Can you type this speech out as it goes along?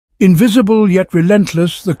Invisible yet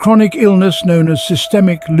relentless, the chronic illness known as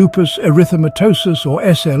Systemic Lupus Erythematosus, or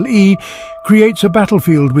SLE, creates a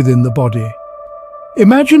battlefield within the body.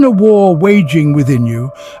 Imagine a war waging within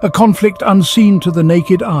you, a conflict unseen to the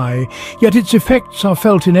naked eye, yet its effects are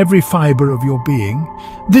felt in every fibre of your being.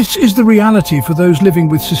 This is the reality for those living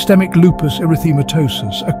with Systemic Lupus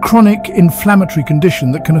Erythematosus, a chronic inflammatory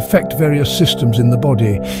condition that can affect various systems in the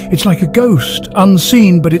body. It's like a ghost,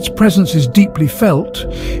 unseen, but its presence is deeply felt,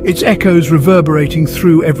 its echoes reverberating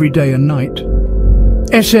through every day and night.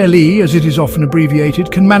 SLE, as it is often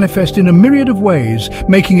abbreviated, can manifest in a myriad of ways,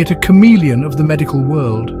 making it a chameleon of the medical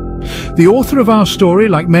world. The author of our story,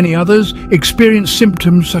 like many others, experienced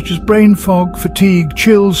symptoms such as brain fog, fatigue,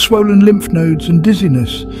 chills, swollen lymph nodes and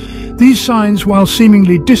dizziness. These signs, while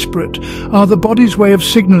seemingly disparate, are the body's way of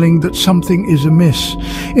signaling that something is amiss.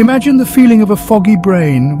 Imagine the feeling of a foggy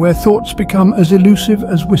brain, where thoughts become as elusive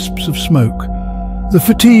as wisps of smoke. The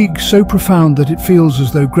fatigue so profound that it feels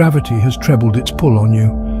as though gravity has trebled its pull on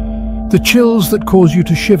you. The chills that cause you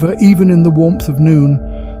to shiver even in the warmth of noon.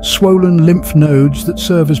 Swollen lymph nodes that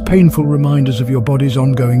serve as painful reminders of your body's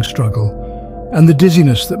ongoing struggle. And the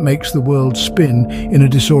dizziness that makes the world spin in a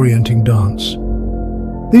disorienting dance.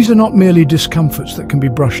 These are not merely discomforts that can be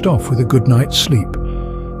brushed off with a good night's sleep.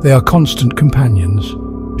 They are constant companions.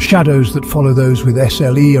 Shadows that follow those with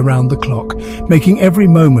SLE around the clock, making every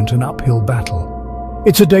moment an uphill battle.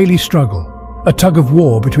 It's a daily struggle, a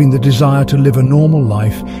tug-of-war between the desire to live a normal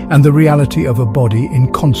life and the reality of a body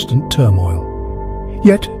in constant turmoil.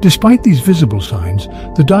 Yet, despite these visible signs,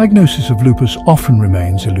 the diagnosis of lupus often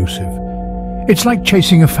remains elusive. It's like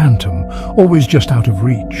chasing a phantom, always just out of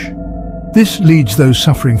reach. This leads those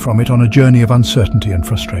suffering from it on a journey of uncertainty and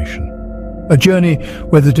frustration. A journey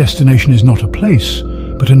where the destination is not a place,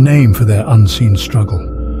 but a name for their unseen struggle.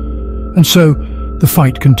 And so, the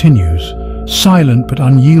fight continues. Silent but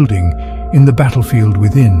unyielding in the battlefield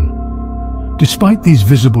within. Despite these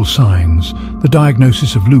visible signs, the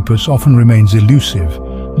diagnosis of lupus often remains elusive,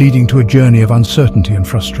 leading to a journey of uncertainty and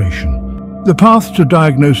frustration. The path to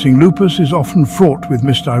diagnosing lupus is often fraught with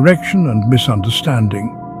misdirection and misunderstanding.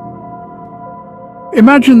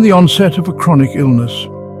 Imagine the onset of a chronic illness.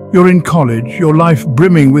 You're in college, your life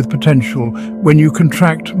brimming with potential, when you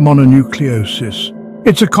contract mononucleosis.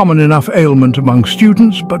 It's a common enough ailment among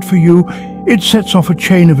students, but for you, it sets off a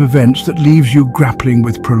chain of events that leaves you grappling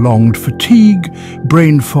with prolonged fatigue,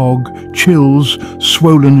 brain fog, chills,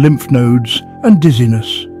 swollen lymph nodes, and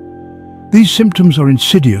dizziness. These symptoms are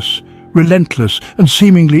insidious, relentless, and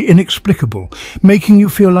seemingly inexplicable, making you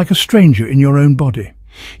feel like a stranger in your own body.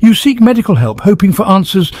 You seek medical help, hoping for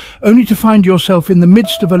answers, only to find yourself in the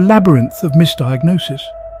midst of a labyrinth of misdiagnosis.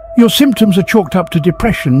 Your symptoms are chalked up to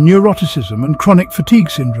depression, neuroticism, and chronic fatigue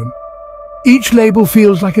syndrome. Each label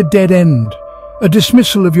feels like a dead end, a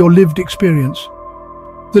dismissal of your lived experience.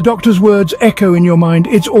 The doctor's words echo in your mind,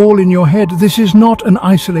 "It's all in your head." This is not an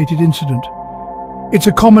isolated incident. It's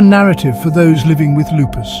a common narrative for those living with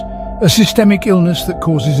lupus, a systemic illness that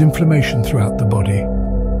causes inflammation throughout the body.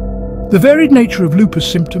 The varied nature of lupus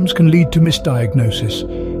symptoms can lead to misdiagnosis,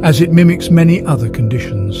 as it mimics many other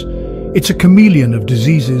conditions. It's a chameleon of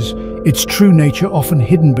diseases, its true nature often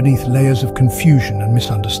hidden beneath layers of confusion and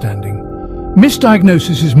misunderstanding.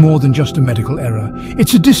 Misdiagnosis is more than just a medical error.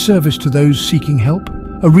 It's a disservice to those seeking help,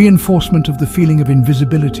 a reinforcement of the feeling of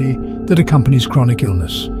invisibility that accompanies chronic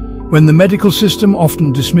illness. When the medical system,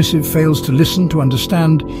 often dismissive, fails to listen, to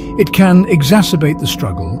understand, it can exacerbate the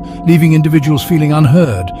struggle, leaving individuals feeling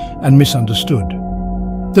unheard and misunderstood.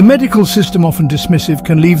 The medical system, often dismissive,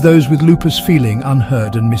 can leave those with lupus feeling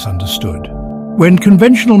unheard and misunderstood. When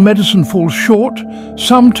conventional medicine falls short,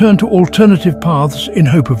 some turn to alternative paths in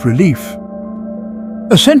hope of relief.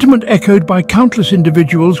 A sentiment echoed by countless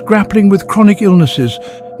individuals grappling with chronic illnesses,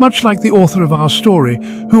 much like the author of our story,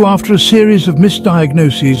 who after a series of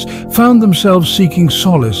misdiagnoses found themselves seeking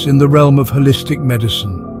solace in the realm of holistic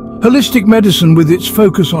medicine. Holistic medicine, with its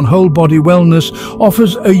focus on whole-body wellness,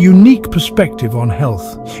 offers a unique perspective on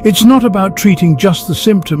health. It's not about treating just the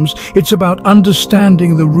symptoms, it's about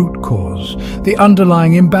understanding the root cause, the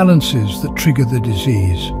underlying imbalances that trigger the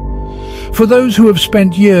disease. For those who have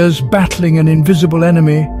spent years battling an invisible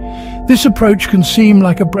enemy, this approach can seem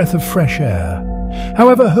like a breath of fresh air.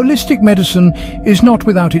 However, holistic medicine is not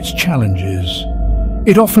without its challenges.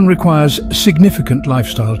 It often requires significant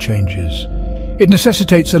lifestyle changes. It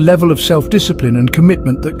necessitates a level of self-discipline and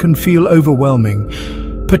commitment that can feel overwhelming,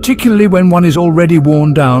 particularly when one is already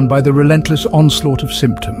worn down by the relentless onslaught of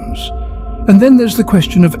symptoms. And then there's the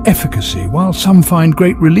question of efficacy. While some find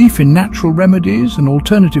great relief in natural remedies and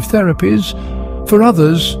alternative therapies, for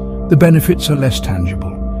others, the benefits are less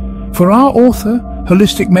tangible. For our author,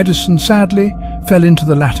 Holistic medicine, sadly, fell into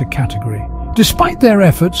the latter category. Despite their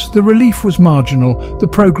efforts, the relief was marginal, the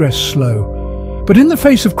progress slow. But in the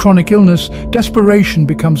face of chronic illness, desperation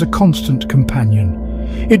becomes a constant companion.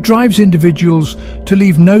 It drives individuals to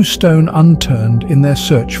leave no stone unturned in their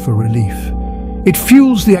search for relief. It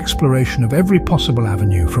fuels the exploration of every possible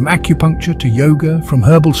avenue, from acupuncture to yoga, from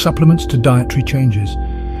herbal supplements to dietary changes.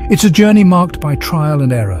 It's a journey marked by trial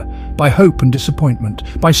and error, by hope and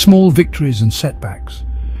disappointment, by small victories and setbacks.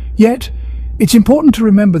 Yet, it's important to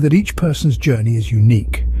remember that each person's journey is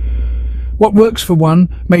unique. What works for one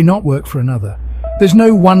may not work for another. There's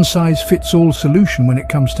no one-size-fits-all solution when it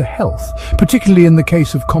comes to health, particularly in the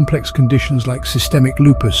case of complex conditions like systemic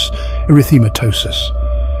lupus erythematosus.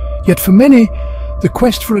 Yet for many, the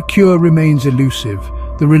quest for a cure remains elusive,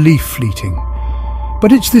 the relief fleeting.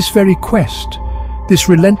 But it's this very quest, this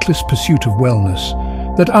relentless pursuit of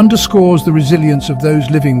wellness, that underscores the resilience of those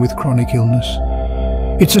living with chronic illness.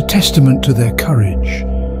 It's a testament to their courage,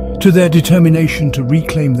 to their determination to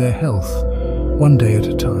reclaim their health, one day at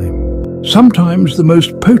a time. Sometimes the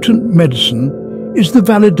most potent medicine is the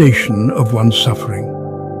validation of one's suffering.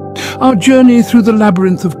 Our journey through the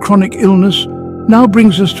labyrinth of chronic illness now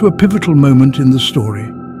brings us to a pivotal moment in the story.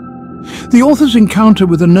 The author's encounter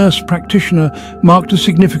with a nurse practitioner marked a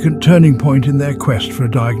significant turning point in their quest for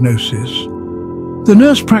a diagnosis. The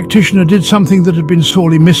nurse practitioner did something that had been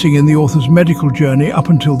sorely missing in the author's medical journey up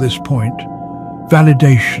until this point: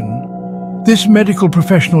 validation. This medical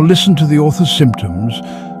professional listened to the author's symptoms,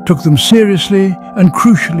 took them seriously, and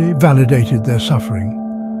crucially validated their suffering.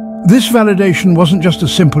 This validation wasn't just a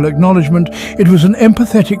simple acknowledgement, it was an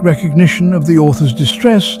empathetic recognition of the author's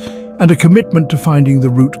distress and a commitment to finding the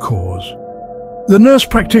root cause. The nurse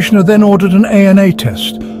practitioner then ordered an ANA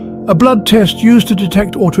test, a blood test used to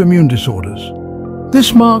detect autoimmune disorders.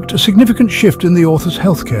 This marked a significant shift in the author's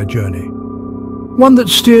healthcare journey, one that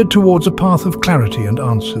steered towards a path of clarity and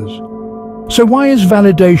answers. So why is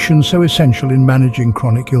validation so essential in managing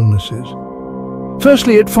chronic illnesses?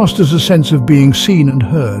 Firstly, it fosters a sense of being seen and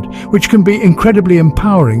heard, which can be incredibly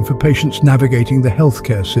empowering for patients navigating the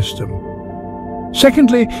healthcare system.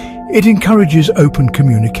 Secondly, it encourages open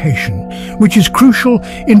communication, which is crucial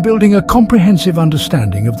in building a comprehensive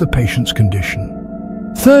understanding of the patient's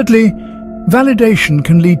condition. Thirdly, validation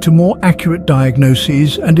can lead to more accurate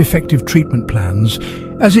diagnoses and effective treatment plans,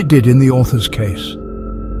 as it did in the author's case.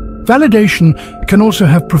 Validation can also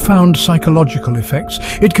have profound psychological effects.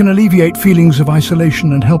 It can alleviate feelings of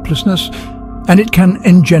isolation and helplessness, and it can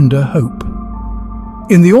engender hope.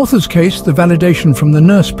 In the author's case, the validation from the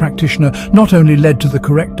nurse practitioner not only led to the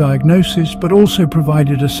correct diagnosis, but also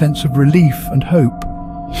provided a sense of relief and hope,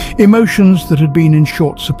 emotions that had been in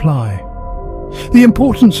short supply. The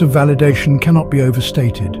importance of validation cannot be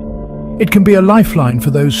overstated. It can be a lifeline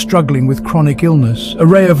for those struggling with chronic illness, a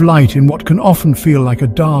ray of light in what can often feel like a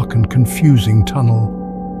dark and confusing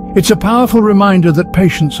tunnel. It's a powerful reminder that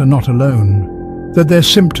patients are not alone, that their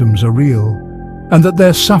symptoms are real, and that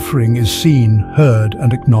their suffering is seen, heard,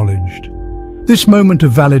 and acknowledged. This moment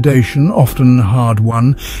of validation, often a hard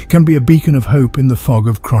one, can be a beacon of hope in the fog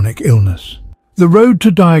of chronic illness. The road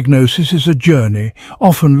to diagnosis is a journey,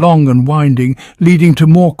 often long and winding, leading to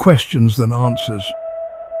more questions than answers.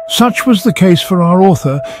 Such was the case for our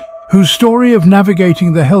author, whose story of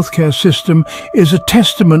navigating the healthcare system is a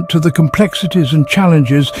testament to the complexities and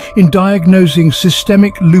challenges in diagnosing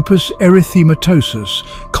systemic lupus erythematosus,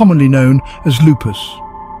 commonly known as lupus.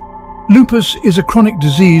 Lupus is a chronic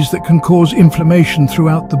disease that can cause inflammation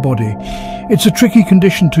throughout the body. It's a tricky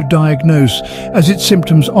condition to diagnose, as its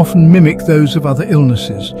symptoms often mimic those of other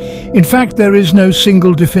illnesses. In fact, there is no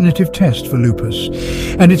single definitive test for lupus,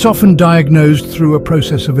 and it's often diagnosed through a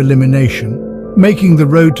process of elimination, making the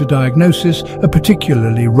road to diagnosis a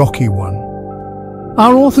particularly rocky one.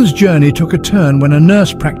 Our author's journey took a turn when a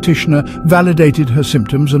nurse practitioner validated her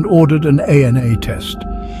symptoms and ordered an ANA test.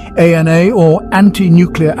 ANA, or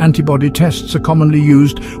anti-nuclear antibody tests, are commonly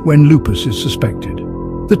used when lupus is suspected.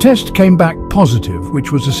 The test came back positive,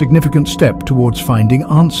 which was a significant step towards finding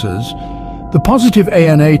answers. The positive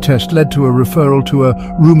ANA test led to a referral to a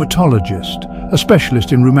rheumatologist, a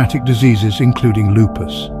specialist in rheumatic diseases including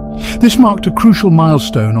lupus. This marked a crucial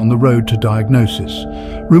milestone on the road to diagnosis.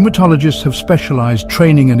 Rheumatologists have specialized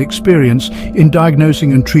training and experience in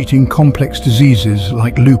diagnosing and treating complex diseases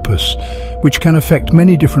like lupus, which can affect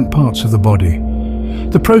many different parts of the body.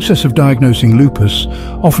 The process of diagnosing lupus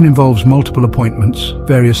often involves multiple appointments,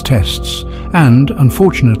 various tests, and,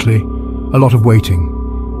 unfortunately, a lot of waiting.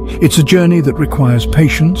 It's a journey that requires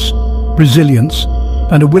patience, resilience,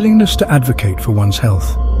 and a willingness to advocate for one's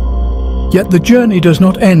health. Yet the journey does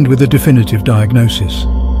not end with a definitive diagnosis.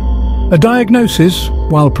 A diagnosis,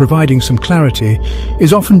 while providing some clarity,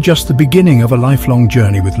 is often just the beginning of a lifelong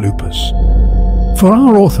journey with lupus. For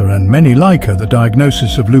our author and many like her, the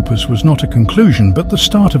diagnosis of lupus was not a conclusion, but the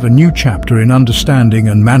start of a new chapter in understanding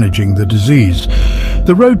and managing the disease.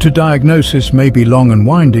 The road to diagnosis may be long and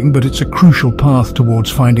winding, but it's a crucial path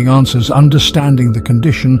towards finding answers, understanding the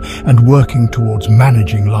condition, and working towards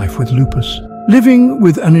managing life with lupus. Living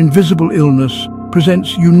with an invisible illness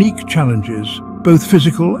presents unique challenges, both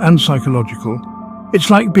physical and psychological. It's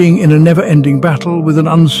like being in a never-ending battle with an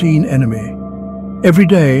unseen enemy. Every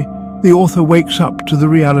day, the author wakes up to the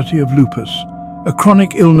reality of lupus, a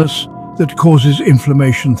chronic illness that causes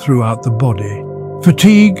inflammation throughout the body.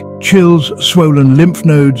 Fatigue, chills, swollen lymph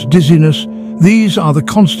nodes, dizziness, these are the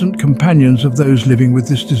constant companions of those living with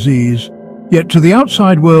this disease. Yet to the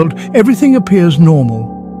outside world, everything appears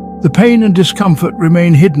normal. The pain and discomfort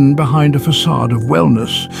remain hidden behind a facade of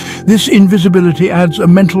wellness. This invisibility adds a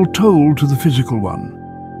mental toll to the physical one.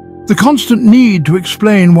 The constant need to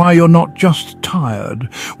explain why you're not just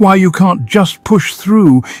tired, why you can't just push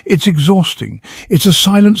through, it's exhausting. It's a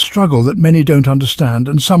silent struggle that many don't understand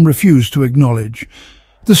and some refuse to acknowledge.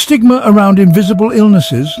 The stigma around invisible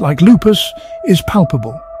illnesses like lupus is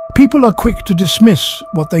palpable. People are quick to dismiss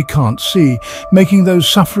what they can't see, making those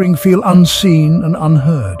suffering feel unseen and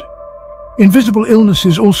unheard. Invisible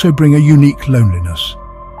illnesses also bring a unique loneliness.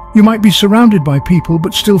 You might be surrounded by people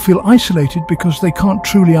but still feel isolated because they can't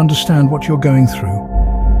truly understand what you're going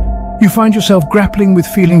through. You find yourself grappling with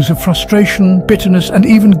feelings of frustration, bitterness, and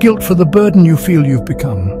even guilt for the burden you feel you've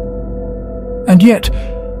become. And yet,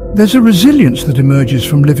 there's a resilience that emerges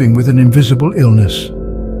from living with an invisible illness.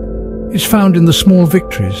 It's found in the small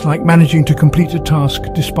victories, like managing to complete a task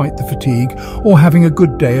despite the fatigue, or having a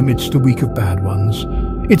good day amidst a week of bad ones.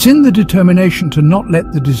 It's in the determination to not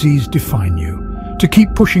let the disease define you, to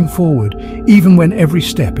keep pushing forward, even when every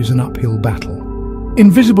step is an uphill battle.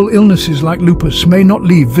 Invisible illnesses like lupus may not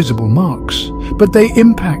leave visible marks, but they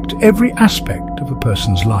impact every aspect of a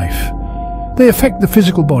person's life. They affect the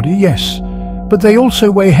physical body, yes, but they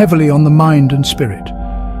also weigh heavily on the mind and spirit.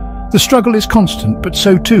 The struggle is constant, but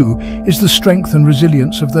so too is the strength and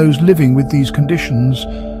resilience of those living with these conditions.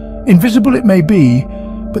 Invisible it may be,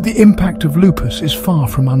 but the impact of lupus is far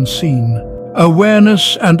from unseen.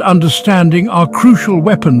 Awareness and understanding are crucial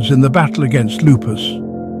weapons in the battle against lupus.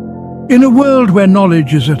 In a world where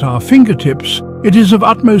knowledge is at our fingertips, it is of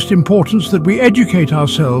utmost importance that we educate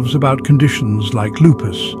ourselves about conditions like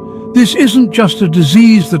lupus. This isn't just a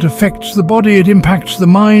disease that affects the body, it impacts the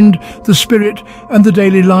mind, the spirit, and the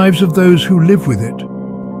daily lives of those who live with it.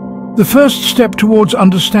 The first step towards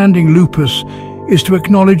understanding lupus is to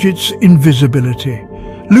acknowledge its invisibility.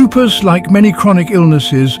 Lupus, like many chronic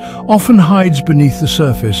illnesses, often hides beneath the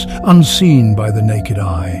surface, unseen by the naked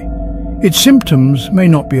eye. Its symptoms may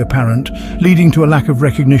not be apparent, leading to a lack of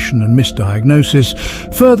recognition and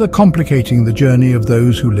misdiagnosis, further complicating the journey of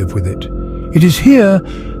those who live with it. It is here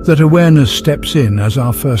that awareness steps in as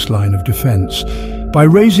our first line of defense. By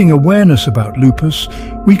raising awareness about lupus,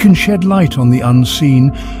 we can shed light on the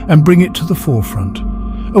unseen and bring it to the forefront.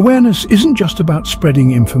 Awareness isn't just about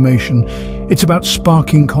spreading information, it's about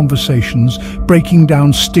sparking conversations, breaking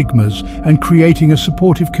down stigmas, and creating a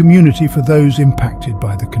supportive community for those impacted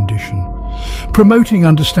by the condition. Promoting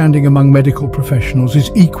understanding among medical professionals is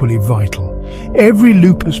equally vital. Every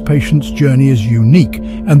lupus patient's journey is unique,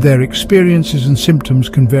 and their experiences and symptoms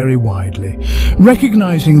can vary widely.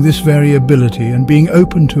 Recognizing this variability and being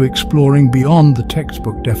open to exploring beyond the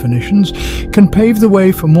textbook definitions can pave the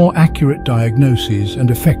way for more accurate diagnoses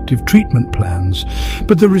and effective treatment plans.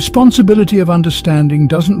 But the responsibility of understanding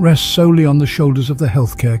doesn't rest solely on the shoulders of the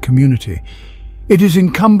healthcare community. It is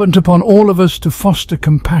incumbent upon all of us to foster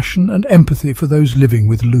compassion and empathy for those living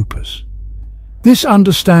with lupus. This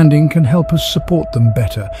understanding can help us support them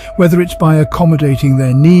better, whether it's by accommodating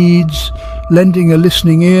their needs, lending a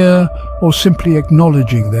listening ear, or simply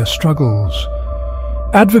acknowledging their struggles.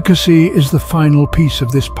 Advocacy is the final piece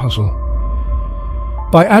of this puzzle.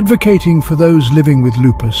 By advocating for those living with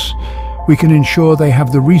lupus, we can ensure they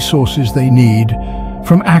have the resources they need,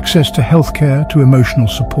 from access to healthcare to emotional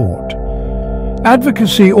support.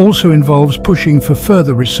 Advocacy also involves pushing for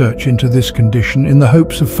further research into this condition in the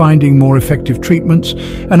hopes of finding more effective treatments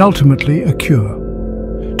and ultimately a cure.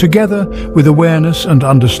 Together, with awareness and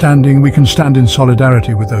understanding, we can stand in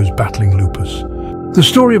solidarity with those battling lupus. The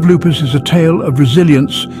story of lupus is a tale of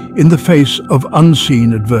resilience in the face of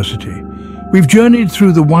unseen adversity. We've journeyed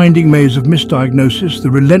through the winding maze of misdiagnosis, the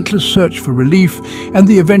relentless search for relief, and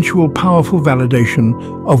the eventual powerful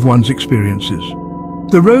validation of one's experiences.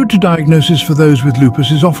 The road to diagnosis for those with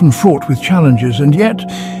lupus is often fraught with challenges, and yet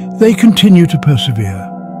they continue to persevere.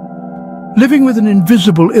 Living with an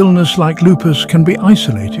invisible illness like lupus can be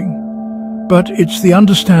isolating, but it's the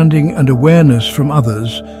understanding and awareness from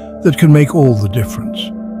others that can make all the difference.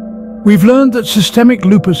 We've learned that systemic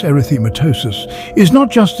lupus erythematosus is not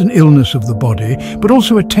just an illness of the body, but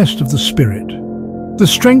also a test of the spirit. The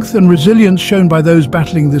strength and resilience shown by those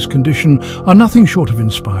battling this condition are nothing short of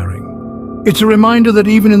inspiring. It's a reminder that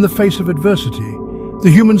even in the face of adversity,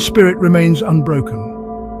 the human spirit remains unbroken.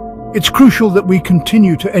 It's crucial that we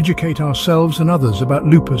continue to educate ourselves and others about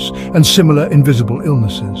lupus and similar invisible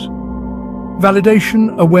illnesses.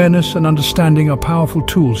 Validation, awareness, and understanding are powerful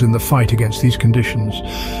tools in the fight against these conditions.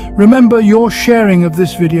 Remember, your sharing of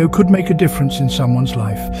this video could make a difference in someone's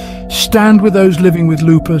life. Stand with those living with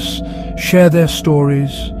lupus, share their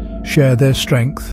stories, share their strength.